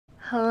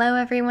Hello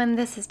everyone,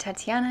 this is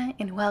Tatyana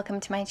and welcome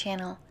to my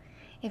channel.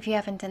 If you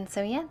haven't done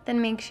so yet, then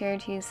make sure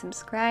to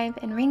subscribe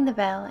and ring the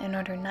bell in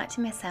order not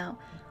to miss out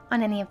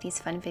on any of these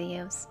fun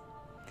videos.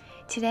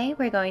 Today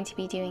we're going to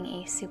be doing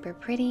a super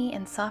pretty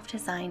and soft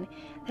design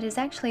that is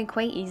actually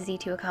quite easy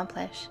to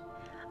accomplish.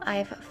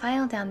 I've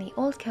filed down the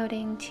old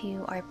coating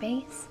to our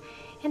base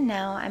and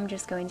now I'm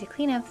just going to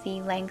clean up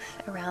the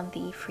length around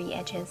the free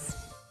edges.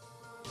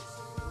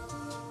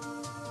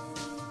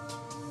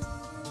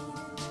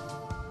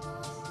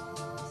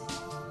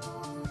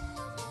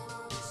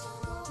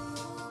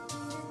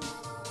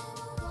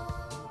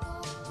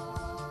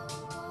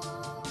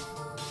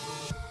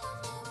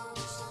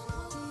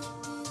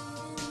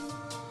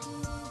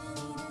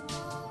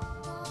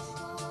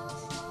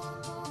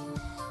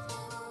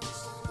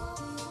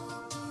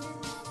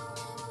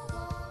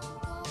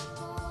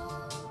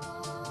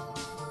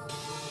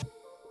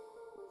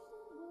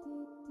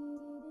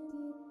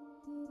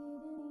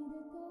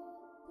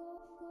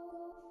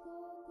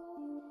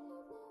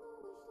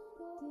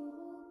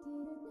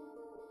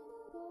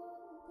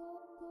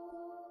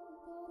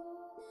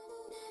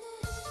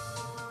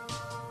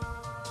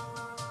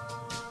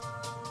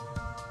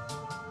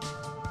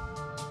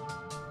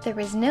 There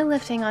was no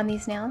lifting on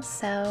these nails,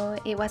 so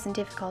it wasn't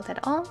difficult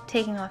at all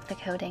taking off the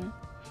coating.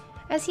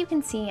 As you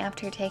can see,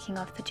 after taking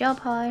off the gel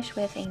polish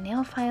with a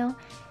nail file,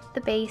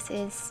 the base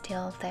is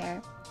still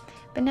there.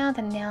 But now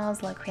the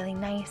nails look really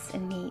nice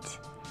and neat.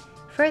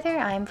 Further,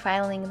 I'm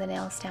filing the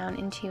nails down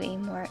into a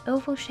more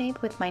oval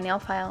shape with my nail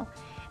file,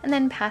 and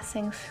then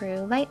passing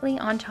through lightly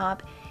on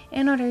top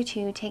in order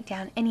to take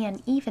down any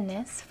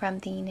unevenness from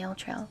the nail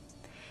trail.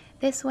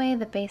 This way,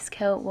 the base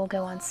coat will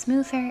go on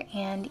smoother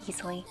and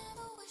easily.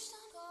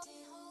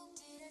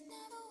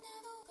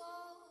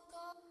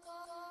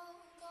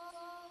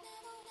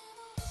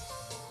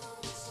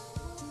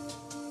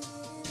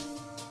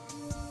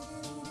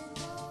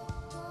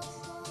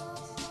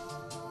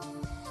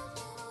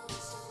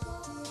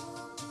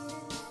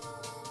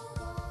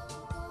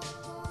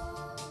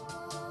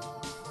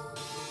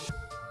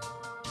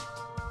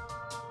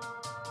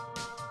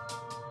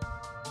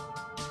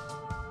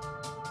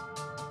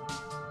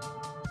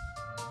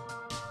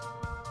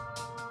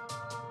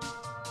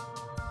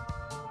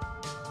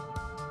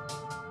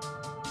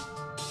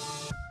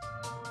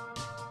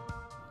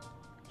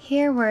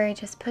 Here we're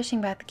just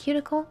pushing back the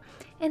cuticle,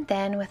 and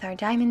then with our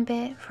diamond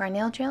bit for our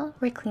nail drill,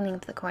 we're cleaning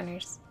up the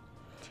corners.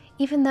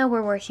 Even though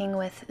we're working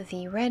with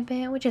the red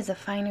bit, which is a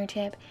finer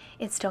tip,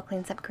 it still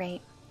cleans up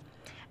great.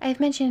 I've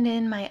mentioned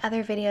in my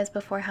other videos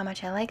before how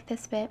much I like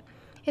this bit.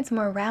 It's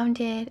more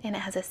rounded and it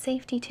has a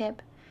safety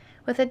tip.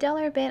 With a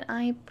duller bit,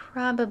 I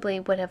probably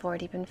would have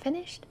already been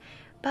finished,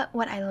 but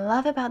what I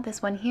love about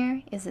this one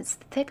here is its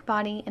thick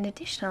body, and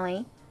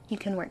additionally, you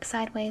can work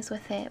sideways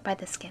with it by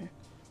the skin.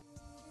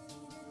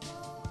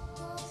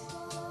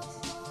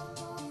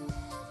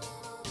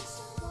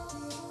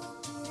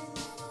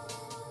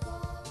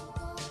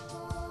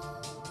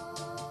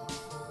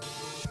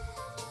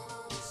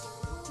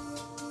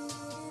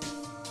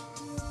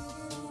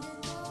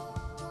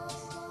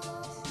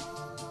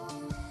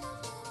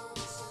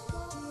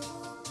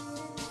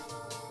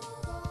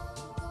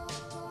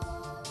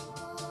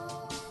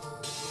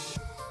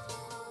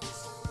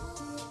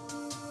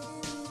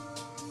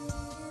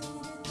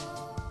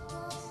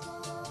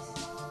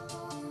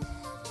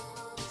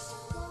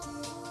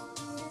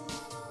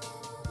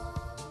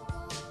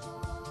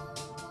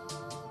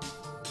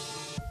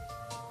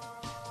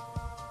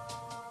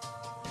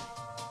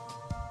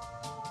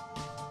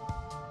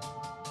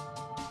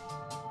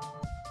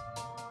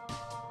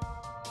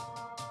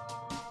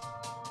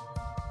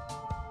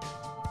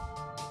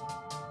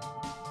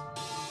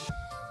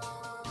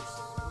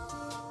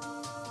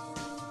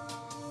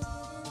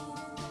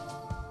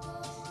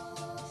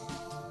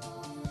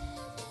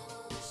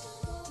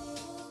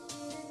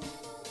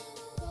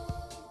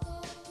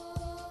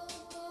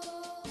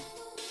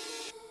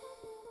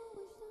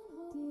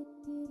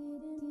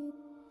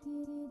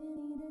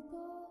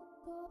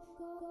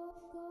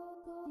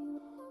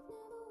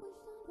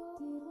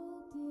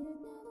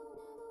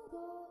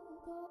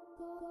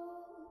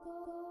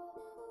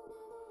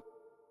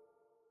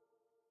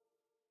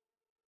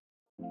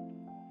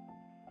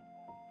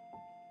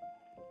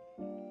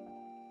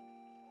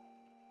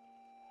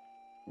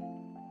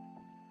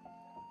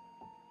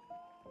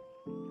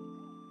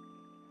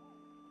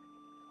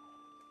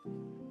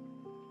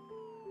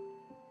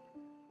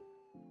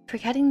 For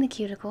cutting the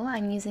cuticle,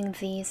 I'm using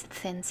these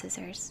thin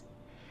scissors.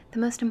 The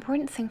most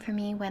important thing for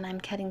me when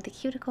I'm cutting the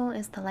cuticle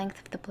is the length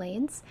of the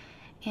blades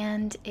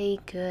and a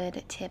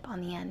good tip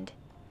on the end.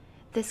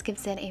 This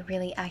gives it a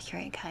really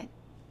accurate cut.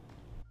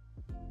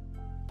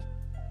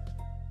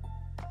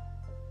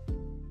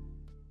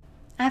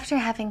 After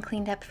having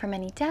cleaned up from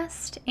any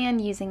dust and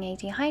using a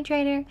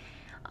dehydrator,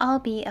 I'll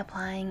be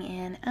applying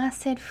an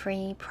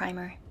acid-free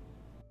primer.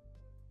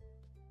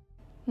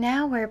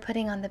 Now we're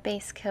putting on the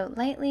base coat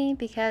lightly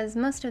because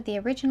most of the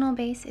original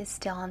base is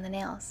still on the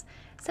nails,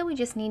 so we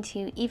just need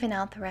to even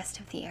out the rest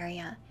of the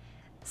area.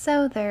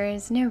 So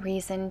there's no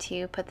reason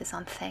to put this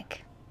on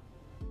thick.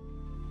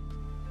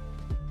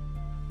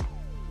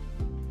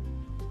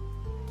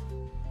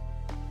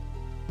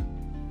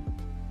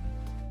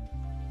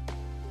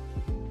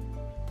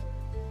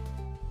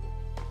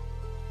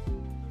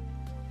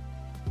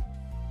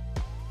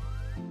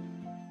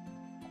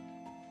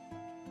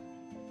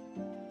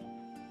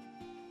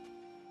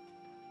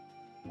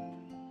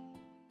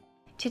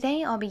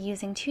 Today I'll be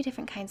using two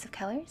different kinds of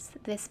colors,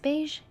 this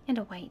beige and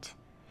a white.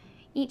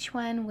 Each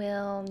one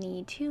will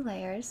need 2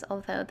 layers,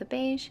 although the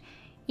beige,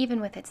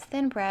 even with its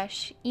thin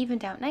brush,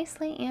 evened out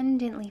nicely and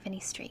didn't leave any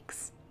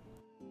streaks.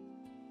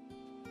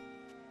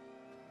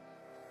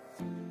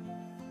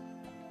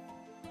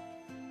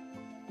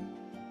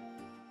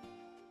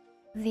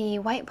 The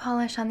white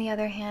polish, on the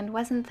other hand,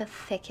 wasn't the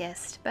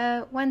thickest,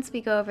 but once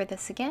we go over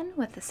this again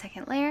with the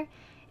second layer,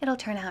 it'll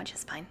turn out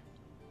just fine.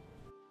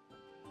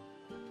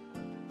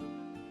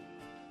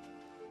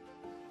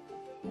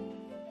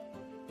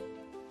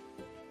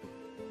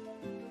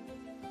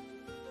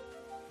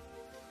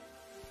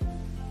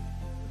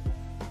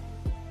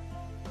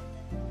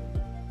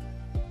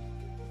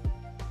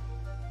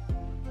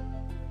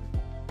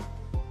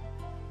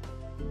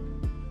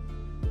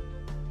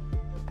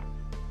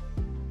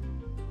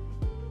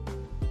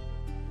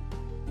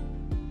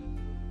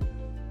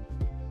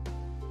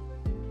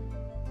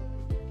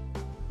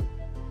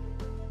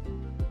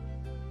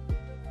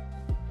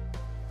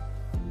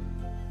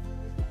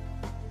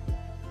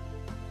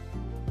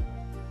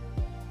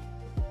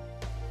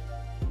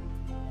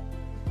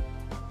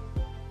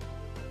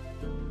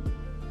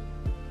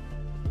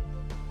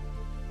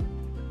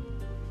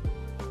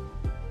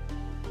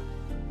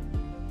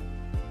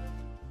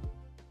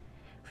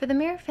 For the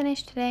mirror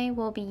finish today,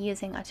 we'll be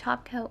using a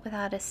top coat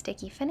without a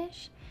sticky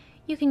finish.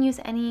 You can use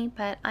any,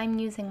 but I'm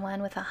using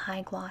one with a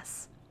high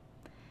gloss.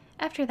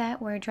 After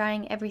that, we're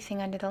drying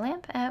everything under the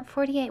lamp at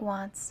 48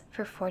 watts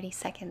for 40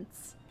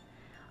 seconds.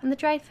 On the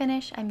dried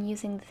finish, I'm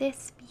using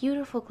this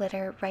beautiful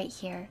glitter right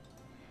here.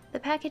 The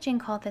packaging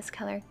called this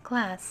color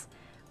glass,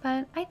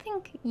 but I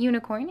think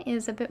unicorn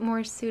is a bit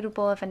more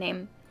suitable of a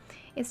name.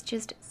 It's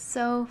just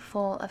so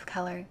full of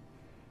color.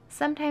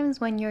 Sometimes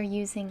when you're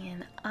using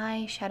an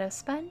eyeshadow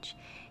sponge,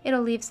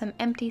 it'll leave some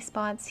empty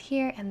spots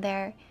here and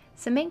there,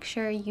 so make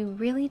sure you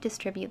really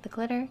distribute the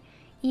glitter,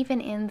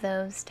 even in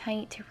those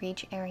tight to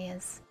reach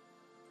areas.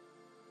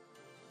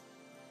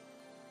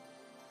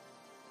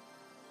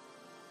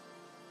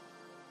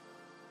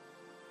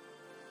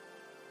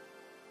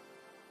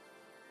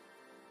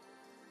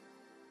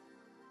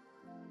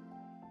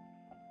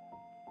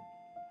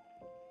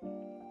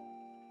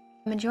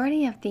 The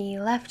majority of the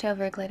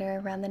leftover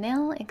glitter around the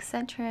nail,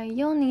 etc.,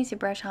 you'll need to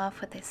brush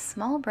off with this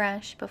small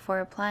brush before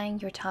applying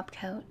your top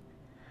coat.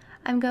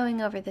 I'm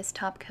going over this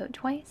top coat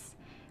twice.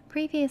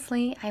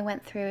 Previously, I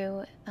went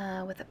through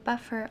with a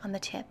buffer on the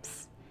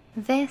tips.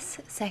 This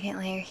second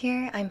layer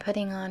here I'm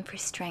putting on for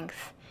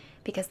strength,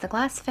 because the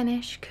glass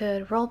finish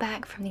could roll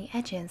back from the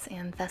edges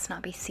and thus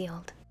not be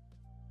sealed.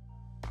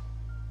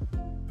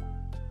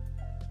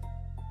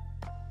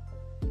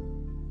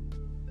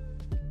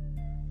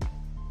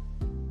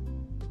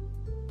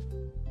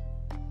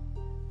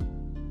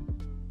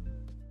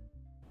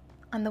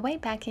 On the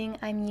white backing,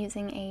 I'm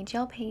using a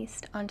gel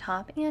paste on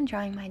top and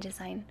drawing my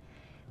design.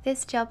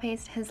 This gel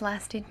paste has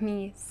lasted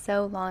me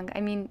so long. I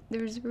mean,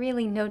 there's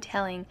really no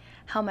telling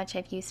how much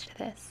I've used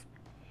this.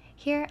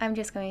 Here, I'm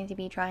just going to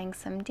be drawing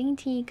some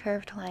dainty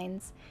curved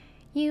lines.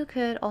 You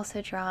could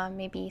also draw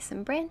maybe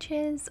some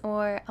branches,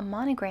 or a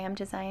monogram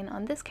design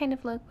on this kind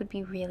of look would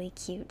be really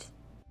cute.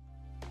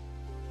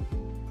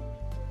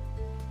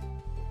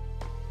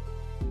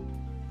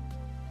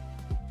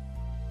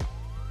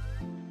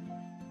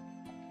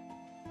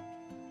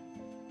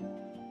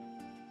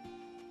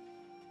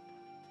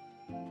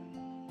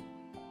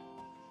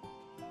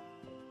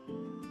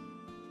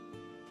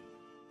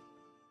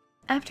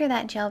 After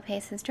that gel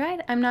paste is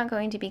dried, I'm not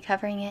going to be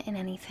covering it in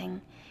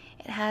anything.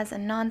 It has a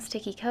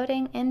non-sticky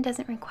coating and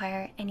doesn't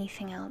require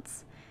anything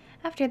else.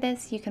 After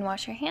this, you can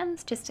wash your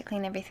hands just to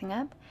clean everything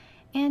up,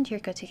 and you're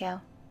good to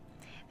go.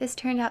 This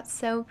turned out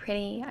so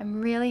pretty.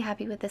 I'm really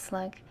happy with this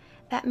look.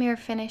 That mirror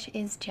finish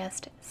is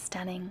just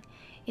stunning.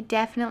 It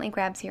definitely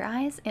grabs your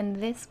eyes, and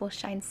this will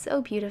shine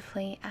so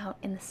beautifully out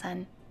in the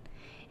sun.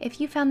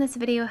 If you found this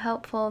video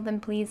helpful, then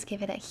please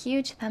give it a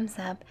huge thumbs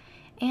up,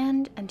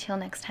 and until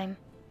next time.